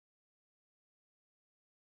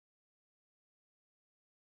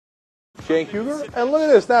Cenk Uygur. And look at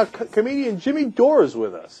this, now comedian Jimmy Dore is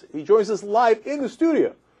with us. He joins us live in the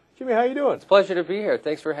studio. Jimmy, how you doing? It's a pleasure to be here.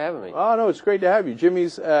 Thanks for having me. Oh, no, it's great to have you.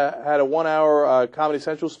 Jimmy's had a 1-hour Comedy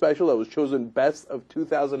Central special that was chosen Best of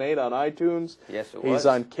 2008 on iTunes. Yes, it was. He's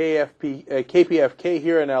on KPFK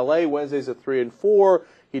here in L.A. Wednesdays at 3 and 4.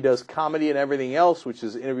 He does Comedy and Everything Else, which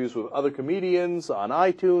is interviews with other comedians on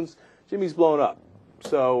iTunes. Jimmy's blown up.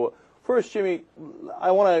 So, first, Jimmy,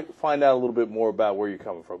 I want to find out a little bit more about where you're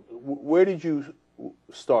coming from. Where did you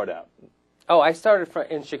start out? Oh, I started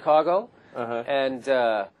in Chicago,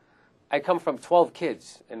 and I come from 12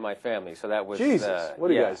 kids in my family, so that was... Jesus,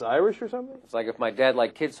 what are you guys, Irish or something? It's like if my dad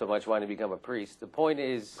liked kids so much, wanted to become a priest. The point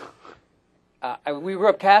is, we grew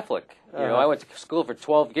up Catholic. You know, I went to school for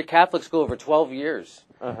Catholic school for 12 years.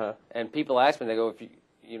 And people ask me, they go, if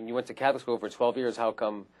you went to Catholic school for 12 years, how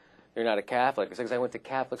come you're not a Catholic? It's because I went to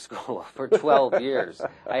Catholic school for 12 years.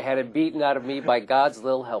 I had it beaten out of me by God's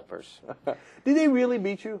little helpers. Did they really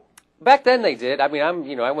beat you? Back then they did. I mean,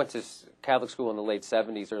 I went to Catholic school in the late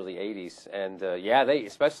 70s, early 80s, and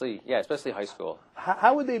especially high school.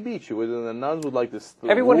 How would they beat you? Were the nuns would like this?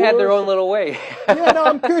 Everyone had their own little way. Yeah, no,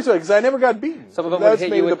 I'm curious because I never got beaten. Some of them would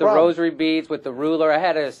hit you with the rosary beads, with the ruler. I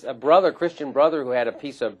had a brother, Christian brother, who had a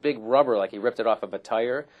piece of big rubber, like he ripped it off of a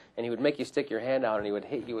tire, and he would make you stick your hand out, and he would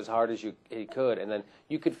hit you as hard as he could, and then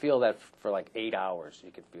you could feel that for like 8 hours.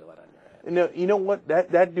 You could feel that on your hand. You know what?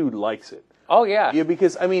 That dude likes it. Oh, yeah. Yeah,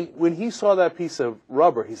 because, I mean, when he saw that piece of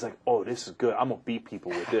rubber, he's like, oh, this is good. I'm going to beat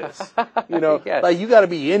people with this. You know, Yes. Like, you got to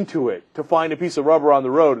be into it to find a piece of rubber on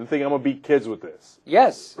the road and think I'm going to beat kids with this.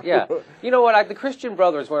 Yes, yeah. You know what? The Christian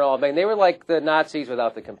Brothers weren't all bad. They were like the Nazis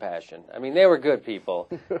without the compassion. I mean, they were good people,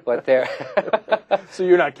 but they're... So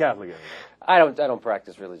you're not Catholic anymore? I don't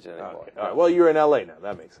practice religion anymore. Okay. All right. Well, you're in L.A. now.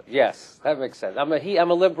 That makes sense. Yes, that makes sense. I'm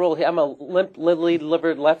a liberal. I'm a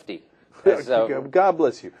limp-livered lefty. So, God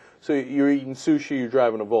bless you. So you're eating sushi, you're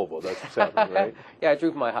driving a Volvo. That's what's happening, right? Yeah, I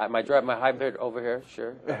drove my hybrid over here.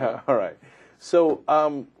 Sure. All right. So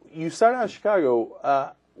you started out in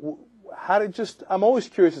Chicago. I'm always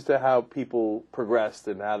curious as to how people progressed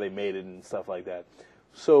and how they made it and stuff like that.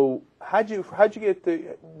 So when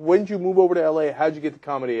did you move over to L.A.? How'd you get the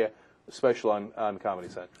comedy special on Comedy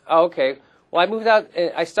Central? Oh, okay. Well, I moved out.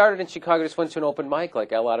 I started in Chicago. Just went to an open mic,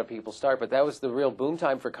 like a lot of people start. But that was the real boom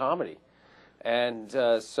time for comedy, and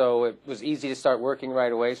so it was easy to start working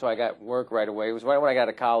right away. So I got work right away. It was right when I got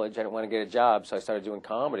to college. I didn't want to get a job, so I started doing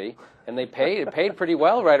comedy, and it paid pretty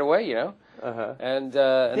well right away, you know.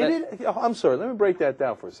 I'm sorry. Let me break that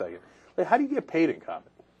down for a second. Like, how do you get paid in comedy?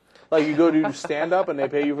 Like, you go to stand-up and they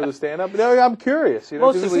pay you for the stand-up? No, I'm curious. You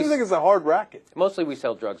know, 'cause it seems like it's a hard racket. Mostly we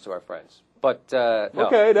sell drugs to our friends. But no,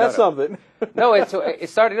 okay, that's something. No, it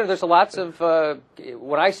started. There's lots of.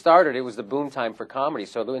 When I started, it was the boom time for comedy.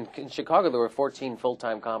 So in Chicago, there were 14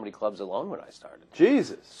 full-time comedy clubs alone when I started.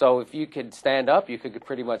 Jesus. So if you could stand up, you could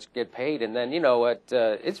pretty much get paid, and then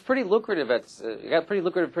it's pretty lucrative. It got pretty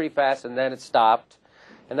lucrative pretty fast, and then it stopped.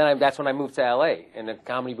 And then that's when I moved to L.A. and the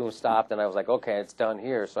comedy boom stopped, and I was like, okay, it's done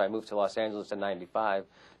here. So I moved to Los Angeles in '95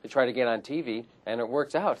 to try to get on TV, and it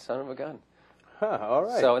worked out. Son of a gun. Huh, all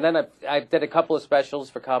right. So, and then I did a couple of specials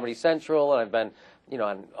for Comedy Central, and I've been,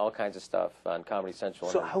 on all kinds of stuff on Comedy Central.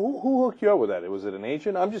 So who hooked you up with that? Was it an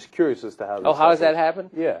agent? I'm just curious as to how. How does that happen?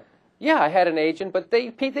 Yeah. Yeah, I had an agent, but they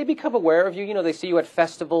become aware of you. You know, they see you at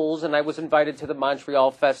festivals, and I was invited to the Montreal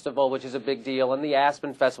Festival, which is a big deal, and the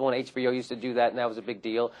Aspen Festival, and HBO used to do that, and that was a big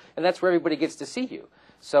deal. And that's where everybody gets to see you.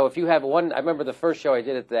 So if you have I remember the first show I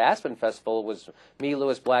did at the Aspen Festival was me,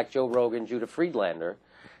 Lewis Black, Joe Rogan, Judah Friedlander.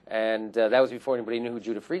 And that was before anybody knew who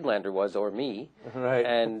Judah Friedlander was or me. Right.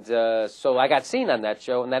 And so I got seen on that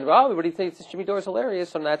show. And then, everybody thinks Jimmy Dore's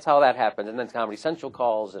hilarious. And that's how that happened. And then Comedy Central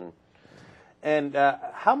calls. And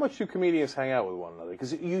how much do comedians hang out with one another?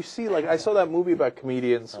 Because you see, like, I saw that movie about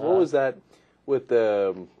comedians. What was that with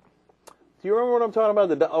the... Do you remember what I'm talking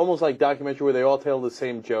about? The almost like documentary where they all tell the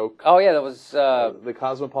same joke. Oh yeah, that was the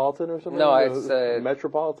Cosmopolitan or something. No, it's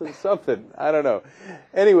Metropolitan something. I don't know.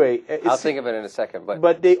 Anyway, I'll think of it in a second.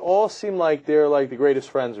 But they all seem like they're like the greatest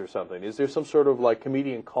friends or something. Is there some sort of like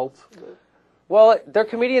comedian cult? Well, their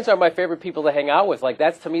comedians are my favorite people to hang out with. Like,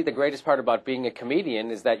 that's to me the greatest part about being a comedian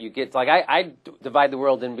is that you get, like, I divide the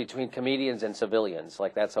world in between comedians and civilians.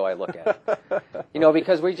 Like, that's how I look at it.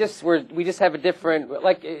 Because we just have a different,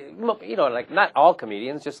 like, like not all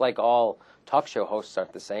comedians, just like all talk show hosts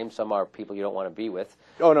aren't the same. Some are people you don't want to be with.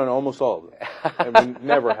 Oh, no, almost all of them. I mean,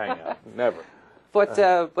 never hang out. Never. But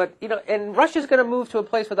and Russia's going to move to a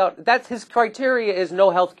place without, his criteria is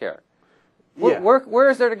no health care. Where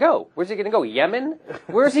is there to go? Where's he going to go? Yemen?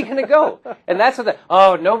 Where's he going to go? And that's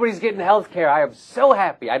what nobody's getting health care. I am so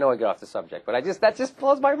happy. I know I get off the subject, but that just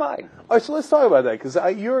blows my mind. All right, so let's talk about that, because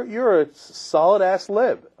you're a solid-ass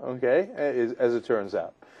lib, okay, as it turns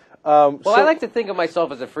out. I like to think of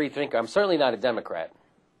myself as a free thinker. I'm certainly not a Democrat.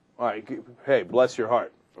 All right, hey, bless your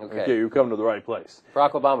heart. Okay, you come to the right place.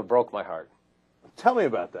 Barack Obama broke my heart. Tell me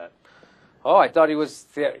about that. Oh, I thought he was,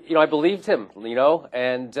 I believed him,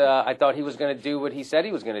 and I thought he was going to do what he said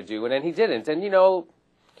he was going to do, and then he didn't. And,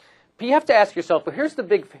 you have to ask yourself, but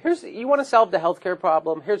you want to solve the health care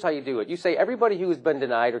problem? Here's how you do it. You say everybody who has been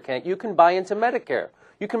denied or can't, you can buy into Medicare.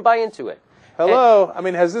 You can buy into it. Hello?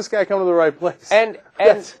 Has this guy come to the right place? And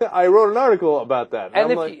I wrote an article about that. And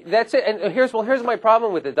that's it. And here's my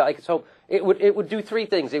problem with it. So it would do three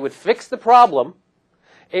things. It would fix the problem.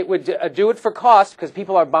 It would do it for cost because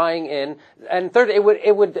people are buying in, and third, it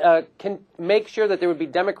would can make sure that there would be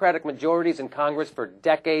Democratic majorities in Congress for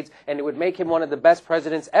decades, and it would make him one of the best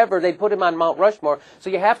presidents ever. They'd put him on Mount Rushmore. So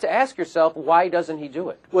you have to ask yourself, why doesn't he do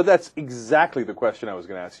it? Well, that's exactly the question I was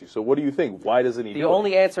going to ask you. So what do you think? Why doesn't he do it? The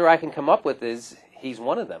only answer I can come up with is he's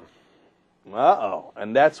one of them. Uh-oh.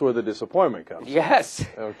 And that's where the disappointment comes. Yes.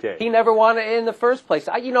 Okay. He never wanted it in the first place.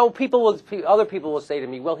 Other people will say to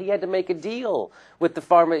me, well, he had to make a deal with the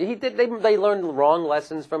farmer. They learned wrong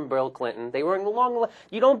lessons from Bill Clinton.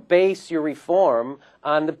 You don't base your reform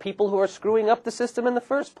on the people who are screwing up the system in the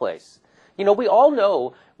first place. We all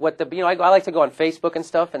know what I like to go on Facebook and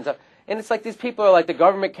stuff, and it's like these people are like, the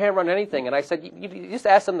government can't run anything. And I said, you just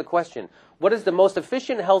ask them the question, what is the most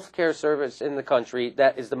efficient health care service in the country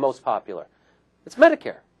that is the most popular? It's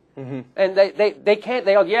Medicare. Mm-hmm. And they can't,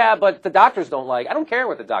 but the doctors don't like. I don't care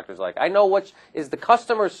what the doctors like. I know which is the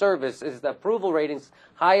customer service, is the approval ratings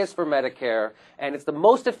highest for Medicare, and it's the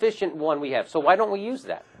most efficient one we have. So why don't we use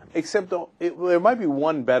that? Except there might be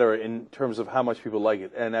one better in terms of how much people like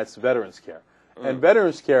it, and that's veterans care. And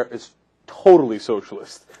veterans care is totally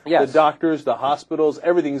socialist. Yes. The doctors, the hospitals,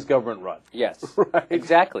 everything's government run. Yes. Right?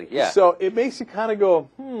 Exactly, yeah. So it makes you kind of go,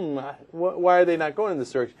 why are they not going in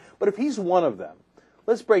this direction? But if he's one of them,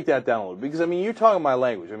 let's break that down a little, because, you're talking my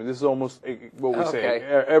language. This is almost what we say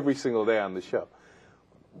every single day on the show.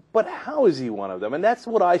 But how is he one of them? And that's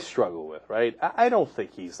what I struggle with, right? I don't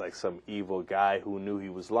think he's like some evil guy who knew he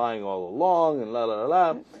was lying all along and la la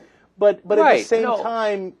la. But at the same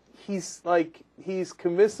time, he's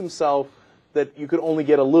convinced himself that you could only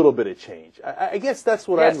get a little bit of change. I guess that's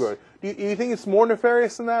what I'm going. Do you think it's more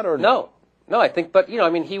nefarious than that, or no? No, I think, but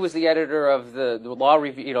he was the editor of the law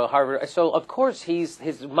review, Harvard. So of course his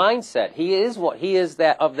mindset. He is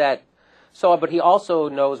that of that. So, but he also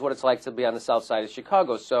knows what it's like to be on the south side of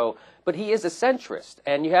Chicago. So, but he is a centrist,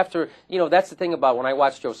 and you have to, that's the thing about when I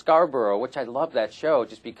watch Joe Scarborough, which I love that show,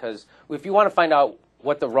 just because if you want to find out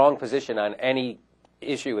what the wrong position on any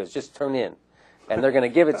issue is, just tune in. And they're going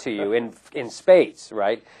to give it to you in spades,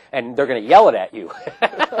 right? And they're going to yell it at you.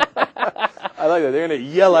 I like that. They're going to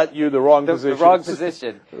yell at you the wrong position. The wrong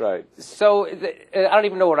position. Right. So I don't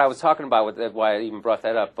even know what I was talking about with why I even brought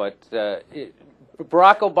that up, but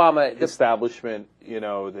Barack Obama... Establishment,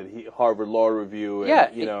 that Harvard Law Review,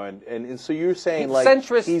 and, and so you're saying,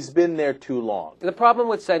 he's been there too long. The problem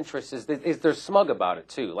with centrists is they're smug about it,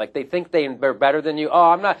 too. Like, they think they're better than you. Oh,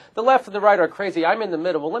 I'm not... The left and the right are crazy. I'm in the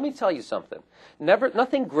middle. Well, let me tell you something.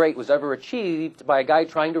 Nothing great was ever achieved by a guy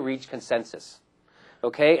trying to reach consensus.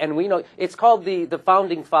 Okay, and we know it's called the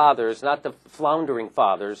founding fathers, not the floundering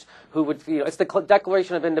fathers, who would, it's the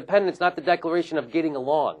Declaration of Independence, not the Declaration of getting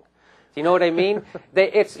along. Do you know what I mean?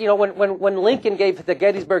 When Lincoln gave the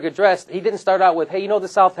Gettysburg Address, he didn't start out with, hey, the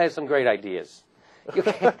South has some great ideas.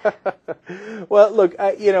 Well, look,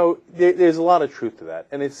 there's a lot of truth to that,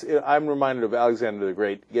 and I'm reminded of Alexander the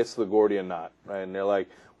Great gets the Gordian knot, right? And they're like,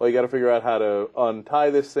 well, you got to figure out how to untie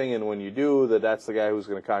this thing, and when you do, that's the guy who's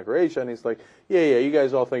going to conquer Asia. And he's like, yeah, you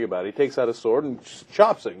guys all think about it. He takes out a sword and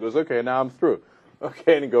chops it and goes, okay, now I'm through.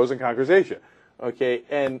 Okay, and he goes and conquers Asia. Okay,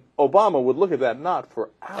 and Obama would look at that knot for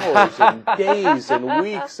hours and days and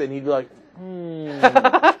weeks, and he'd be like,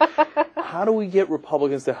 how do we get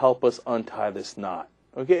Republicans to help us untie this knot?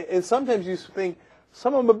 Okay, and sometimes you think,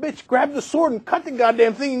 son of a bitch, grab the sword and cut the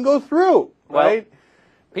goddamn thing and go through, right? Well,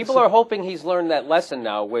 people are hoping he's learned that lesson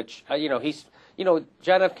now, which,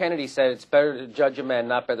 John F. Kennedy said it's better to judge a man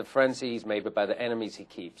not by the friends he's made, but by the enemies he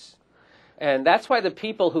keeps. And that's why the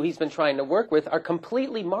people who he's been trying to work with are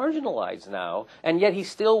completely marginalized now, and yet he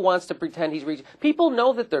still wants to pretend he's reaching. People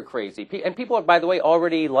know that they're crazy. And people are, by the way,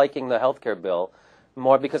 already liking the health care bill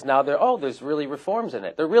more because now there's really reforms in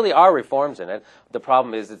it. There really are reforms in it. The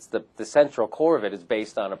problem is it's the central core of it is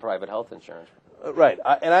based on a private health insurance. Right,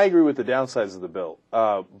 and I agree with the downsides of the bill.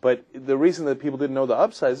 But the reason that people didn't know the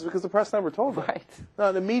upsides is because the press never told them. Right.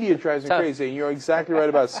 No, the media drives me crazy, and you're exactly right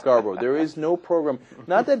about Scarborough. There is no program.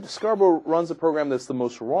 Not that Scarborough runs a program that's the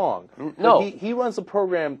most wrong. No. He runs a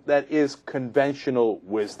program that is conventional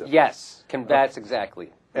wisdom. Yes, that's exactly.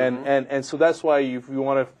 And so that's why if you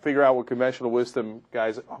want to figure out what conventional wisdom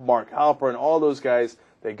guys, Mark Halper and all those guys,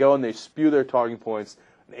 they go and they spew their talking points.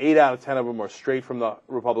 8 out of 10 of them are straight from the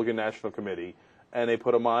Republican National Committee, and they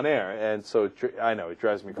put them on air. And so I know, it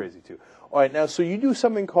drives me crazy too. All right, now, so you do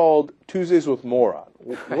something called Tuesdays with Moron.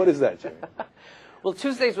 What is that, Jimmy? Well,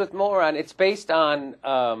 Tuesdays with Moron, it's based on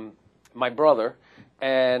my brother.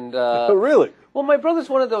 And Really? Well, my brother's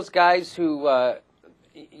one of those guys who,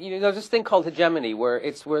 there's this thing called hegemony, where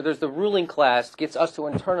there's the ruling class gets us to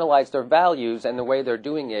internalize their values, and the way they're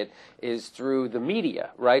doing it is through the media,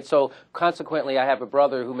 right? So consequently, I have a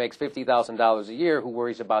brother who makes $50,000 a year who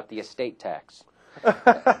worries about the estate tax.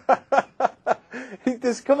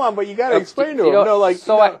 Come on, but you got to explain to him.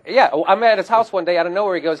 I'm at his house one day out of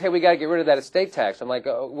nowhere. He goes, "Hey, we got to get rid of that estate tax." I'm like,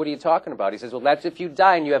 "What are you talking about?" He says, "Well, that's if you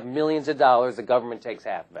die and you have millions of dollars, the government takes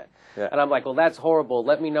half of it." Yeah. And I'm like, "Well, that's horrible.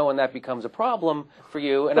 Let me know when that becomes a problem for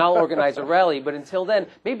you, and I'll organize a rally. But until then,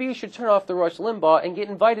 maybe you should turn off the Rush Limbaugh and get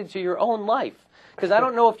invited to your own life." Because I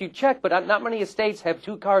don't know if you check, but not many estates have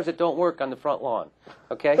 2 cars that don't work on the front lawn.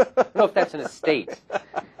 Okay? I don't know if that's an estate.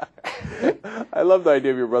 I love the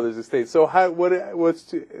idea of your brother's estate. So what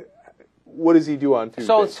does he do on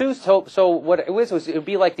Tuesday? So what it was it would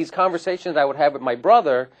be like these conversations I would have with my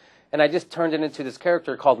brother, and I just turned it into this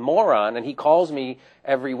character called Moron, and he calls me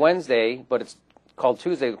every Wednesday, but it's called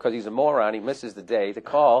Tuesday because he's a moron. He misses the day to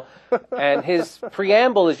call. And his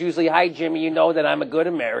preamble is usually, "Hi, Jimmy, you know that I'm a good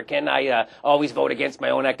American. I always vote against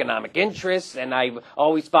my own economic interests, and I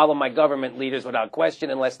always follow my government leaders without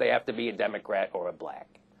question unless they have to be a Democrat or a black."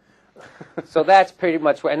 So that's pretty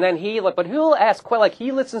much what, and then he'll ask,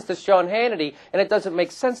 he listens to Sean Hannity, and it doesn't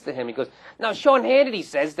make sense to him. He goes, "Now, Sean Hannity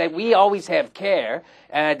says that we always have care,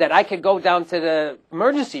 that I could go down to the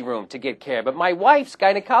emergency room to get care, but my wife's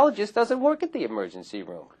gynecologist doesn't work at the emergency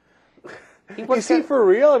room." Is he for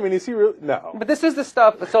real? I mean, is he real? No. But this is the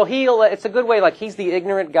stuff, so it's a good way, he's the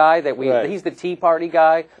ignorant guy he's the Tea Party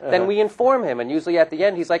guy, then we inform him, and usually at the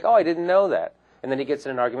end, he's like, "Oh, I didn't know that." And then he gets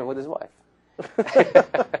in an argument with his wife.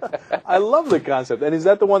 I love the concept. And is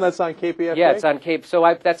that the one that's on KPFK? Yeah, it's on KPFK.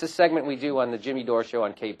 So that's a segment we do on the Jimmy Dore Show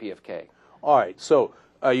on KPFK. All right. So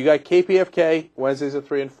you got KPFK Wednesdays at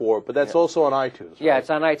 3 and 4, but that's also on iTunes, right? Yeah,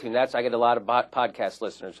 it's on iTunes. I get a lot of podcast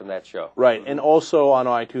listeners from that show. Right. And also on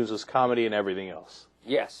iTunes is Comedy and Everything Else.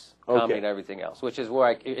 Yes. Comedy and Everything Else, which is where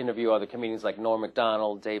I interview other comedians like Norm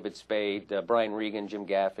Macdonald, David Spade, Brian Regan, Jim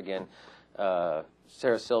Gaffigan,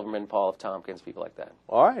 Sarah Silverman, Paul F. Tompkins, people like that.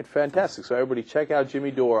 All right, fantastic. So everybody check out Jimmy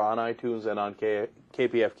Dore on iTunes and on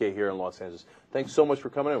KPFK here in Los Angeles. Thanks so much for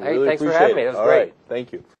coming in. We really thanks appreciate for having it. me. It was All great. right,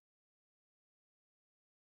 thank you.